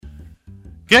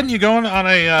Getting you going on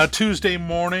a Tuesday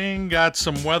morning. Got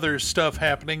some weather stuff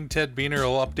happening. Ted Beener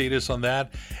will update us on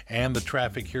that and the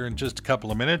traffic here in just a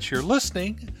couple of minutes. You're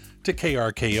listening to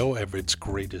KRKO, Everett's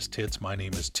Greatest Hits. My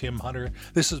name is Tim Hunter.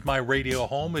 This is my radio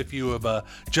home. If you have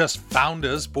just found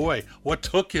us, boy, what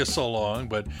took you so long?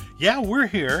 But yeah, we're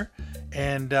here.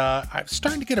 And I'm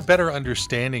starting to get a better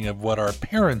understanding of what our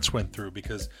parents went through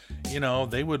because, you know,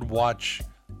 they would watch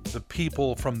the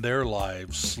people from their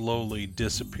lives slowly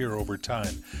disappear over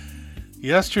time.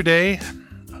 Yesterday,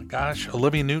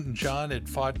 Olivia Newton-John had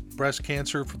fought breast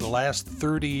cancer for the last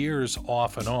 30 years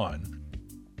off and on.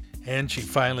 And she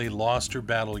finally lost her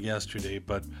battle yesterday.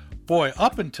 But boy,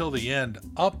 up until the end,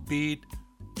 upbeat,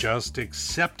 just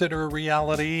accepted her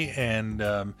reality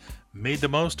and made the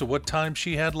most of what time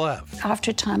she had left.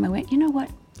 After a time, I went, you know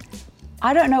what?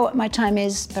 I don't know what my time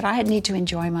is, but I need to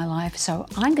enjoy my life, so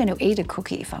I'm going to eat a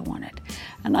cookie if I want it.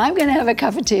 And I'm going to have a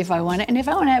cup of tea if I want it. And if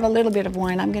I want to have a little bit of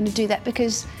wine, I'm going to do that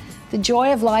because the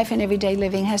joy of life and everyday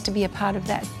living has to be a part of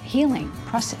that healing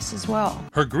process as well.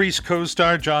 Her Grease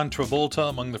co-star, John Travolta,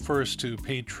 among the first to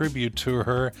pay tribute to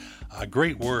her.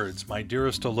 Great words. My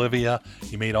dearest Olivia,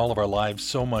 you made all of our lives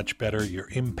so much better. Your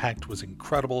impact was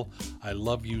incredible. I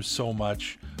love you so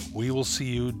much. We will see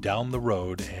you down the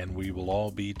road, and we will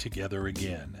all be together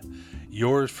again.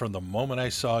 Yours from the moment I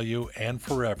saw you, and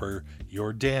forever,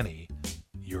 your Danny,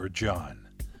 your John.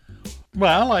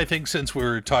 Well, I think since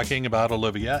we're talking about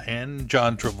Olivia and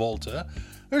John Travolta,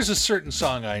 there's a certain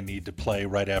song I need to play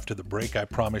right after the break. I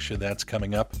promise you that's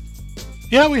coming up.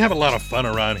 Yeah, we have a lot of fun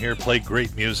around here, play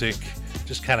great music,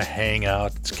 just kind of hang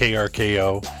out. It's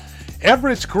KRKO.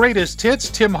 Everett's Greatest Hits,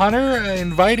 Tim Hunter,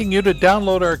 inviting you to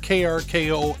download our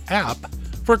KRKO app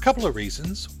for a couple of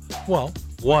reasons. Well,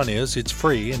 one is it's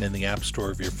free and in the App Store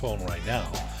of your phone right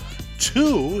now.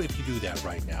 Two, if you do that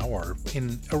right now or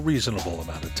in a reasonable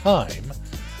amount of time,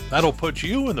 that'll put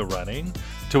you in the running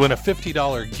to win a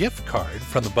 $50 gift card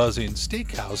from the Buzz Inn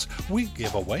Steakhouse. We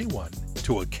give away one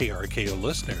to a KRKO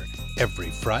listener every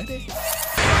Friday.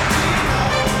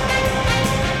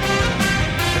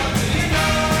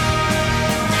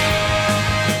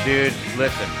 Dude,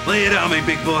 listen. Lay it on me,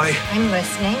 big boy. I'm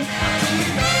listening.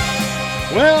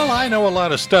 Well, I know a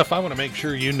lot of stuff. I want to make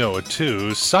sure you know it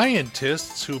too.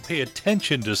 Scientists who pay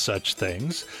attention to such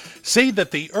things say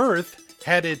that the Earth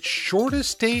had its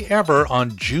shortest day ever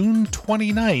on June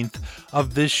 29th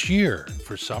of this year.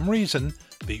 For some reason,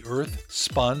 the Earth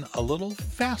spun a little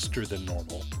faster than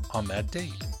normal on that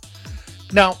date.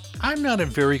 Now, I'm not in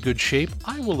very good shape,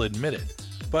 I will admit it,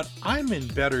 but I'm in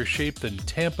better shape than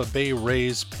Tampa Bay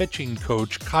Rays pitching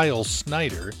coach Kyle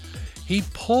Snyder. He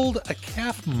pulled a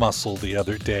calf muscle the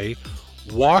other day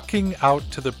walking out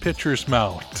to the pitcher's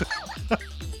mound.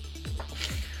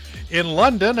 In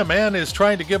London, a man is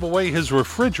trying to give away his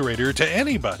refrigerator to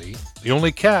anybody. The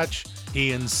only catch,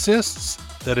 he insists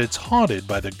that it's haunted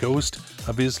by the ghost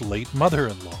of his late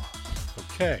mother-in-law.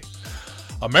 Okay.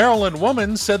 A Maryland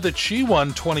woman said that she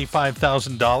won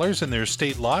 $25,000 in their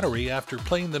state lottery after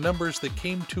playing the numbers that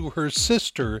came to her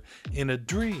sister in a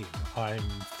dream. I'm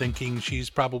thinking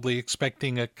she's probably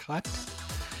expecting a cut.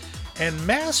 And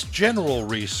Mass General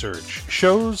research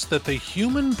shows that the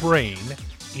human brain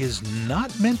is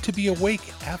not meant to be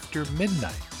awake after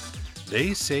midnight.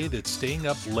 They say that staying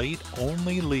up late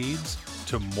only leads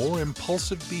to more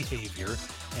impulsive behavior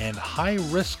and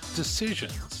high-risk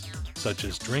decisions, such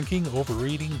as drinking,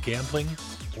 overeating, gambling,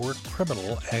 or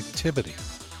criminal activity.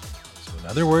 So in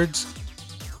other words,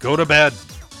 go to bed.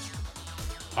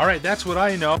 All right, that's what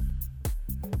I know.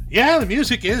 Yeah, the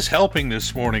music is helping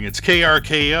this morning. It's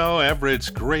KRKO, Everett's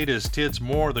Greatest Hits,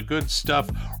 more of the good stuff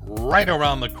right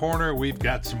around the corner. We've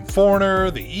got some Foreigner,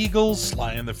 the Eagles,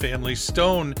 Sly and the Family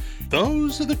Stone.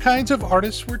 Those are the kinds of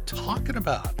artists we're talking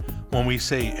about when we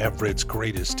say Everett's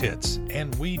Greatest Hits.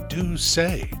 And we do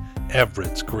say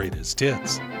Everett's Greatest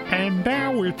Hits. And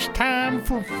now it's time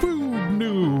for food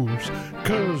news,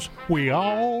 'cause we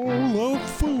all love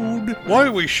food.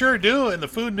 Boy, we sure do, and the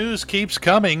food news keeps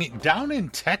coming. Down in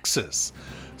Texas,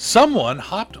 someone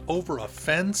hopped over a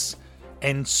fence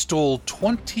and stole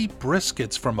 20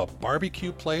 briskets from a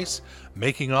barbecue place,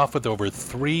 making off with over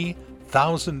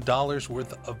 $3,000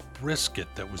 worth of brisket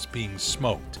that was being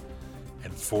smoked.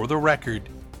 And for the record,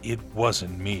 it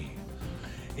wasn't me.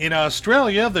 In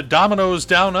Australia, the Domino's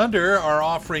Down Under are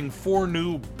offering 4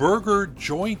 new burger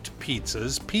joint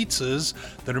pizzas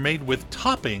that are made with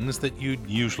toppings that you'd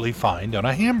usually find on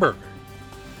a hamburger.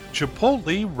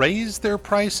 Chipotle raised their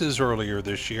prices earlier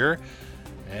this year,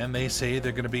 and they say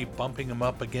they're going to be bumping them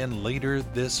up again later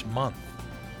this month.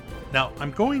 Now,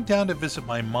 I'm going down to visit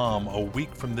my mom a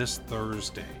week from this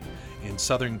Thursday in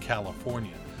Southern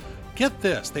California. Get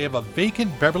this, they have a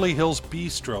vacant Beverly Hills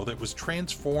bistro that was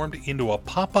transformed into a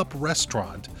pop-up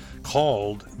restaurant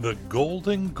called the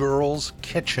Golden Girls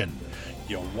Kitchen.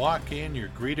 You walk in, you're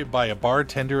greeted by a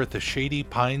bartender at the Shady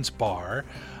Pines Bar.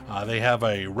 They have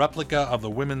a replica of the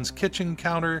women's kitchen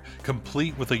counter,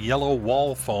 complete with a yellow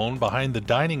wall phone. Behind the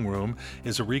dining room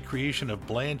is a recreation of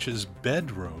Blanche's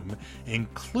bedroom,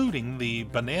 including the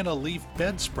banana leaf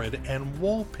bedspread and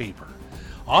wallpaper.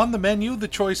 On the menu, the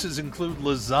choices include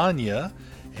lasagna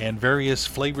and various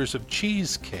flavors of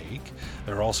cheesecake.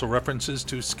 There are also references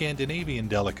to Scandinavian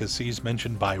delicacies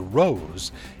mentioned by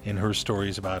Rose in her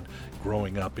stories about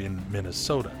growing up in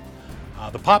Minnesota.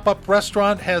 The pop-up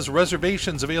restaurant has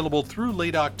reservations available through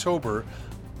late October.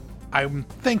 I'm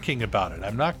thinking about it.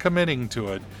 I'm not committing to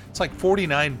it. It's like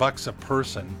 $49 a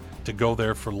person to go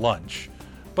there for lunch.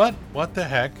 But what the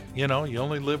heck, you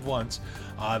only live once.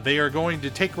 They are going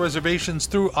to take reservations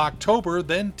through October,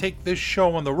 then take this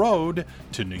show on the road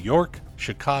to New York,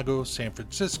 Chicago, San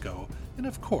Francisco, and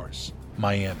of course,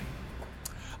 Miami.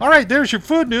 All right, there's your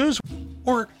food news,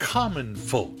 or common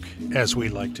folk, as we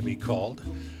like to be called.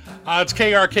 It's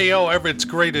KRKO, Everett's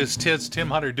Greatest Hits. Tim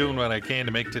Hunter doing what I can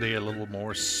to make today a little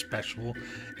more special.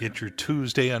 Get your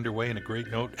Tuesday underway in a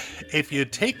great note. If you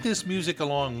take this music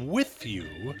along with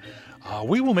you,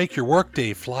 we will make your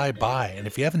workday fly by. And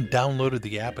if you haven't downloaded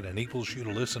the app, it enables you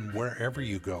to listen wherever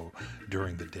you go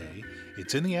during the day.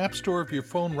 It's in the App Store of your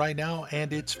phone right now,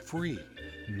 and it's free.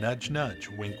 Nudge, nudge,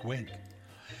 wink, wink.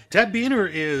 Ted Biener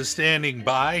is standing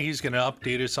by. He's going to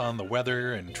update us on the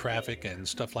weather and traffic and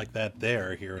stuff like that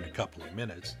there here in a couple of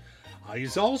minutes.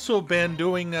 He's also been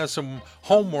doing some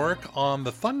homework on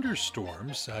the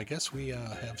thunderstorms. I guess we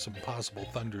have some possible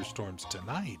thunderstorms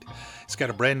tonight. He's got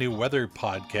a brand new weather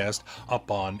podcast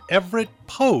up on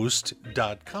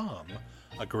EverettPost.com,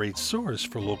 a great source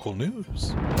for local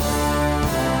news.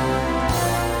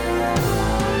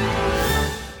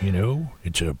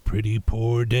 It's a pretty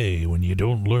poor day when you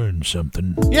don't learn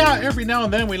something. Yeah, every now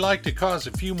and then we like to cause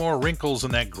a few more wrinkles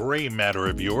in that gray matter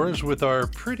of yours with our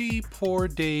Pretty Poor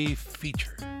Day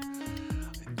feature.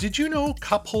 Did you know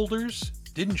cup holders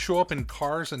didn't show up in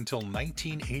cars until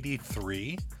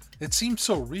 1983? It seems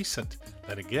so recent.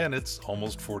 Then again, it's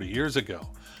almost 40 years ago.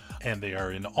 And they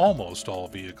are in almost all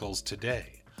vehicles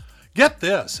today. Get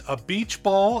this, a beach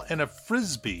ball and a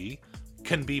frisbee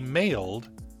can be mailed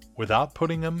without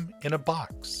putting them in a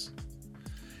box.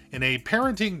 In a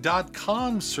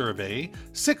Parenting.com survey,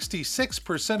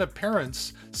 66% of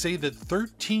parents say that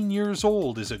 13 years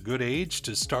old is a good age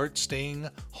to start staying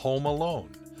home alone.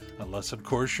 Unless, of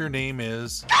course, your name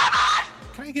is...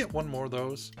 Can I get one more of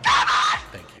those?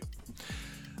 Thank you.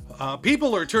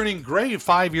 People are turning gray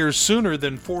 5 years sooner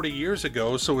than 40 years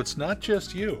ago, so it's not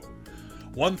just you.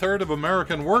 1/3 of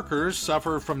American workers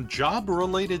suffer from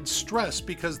job-related stress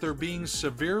because they're being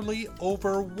severely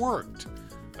overworked,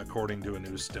 according to a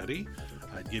new study.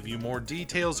 I'd give you more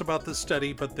details about the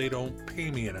study, but they don't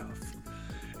pay me enough.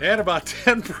 And about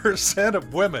 10%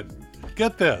 of women,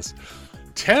 get this,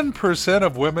 10%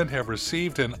 of women have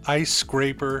received an ice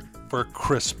scraper for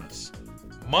Christmas.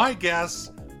 My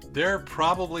guess, they're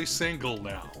probably single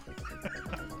now.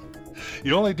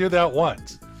 You only do that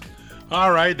once.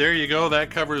 All right, there you go.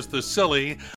 That covers the silly.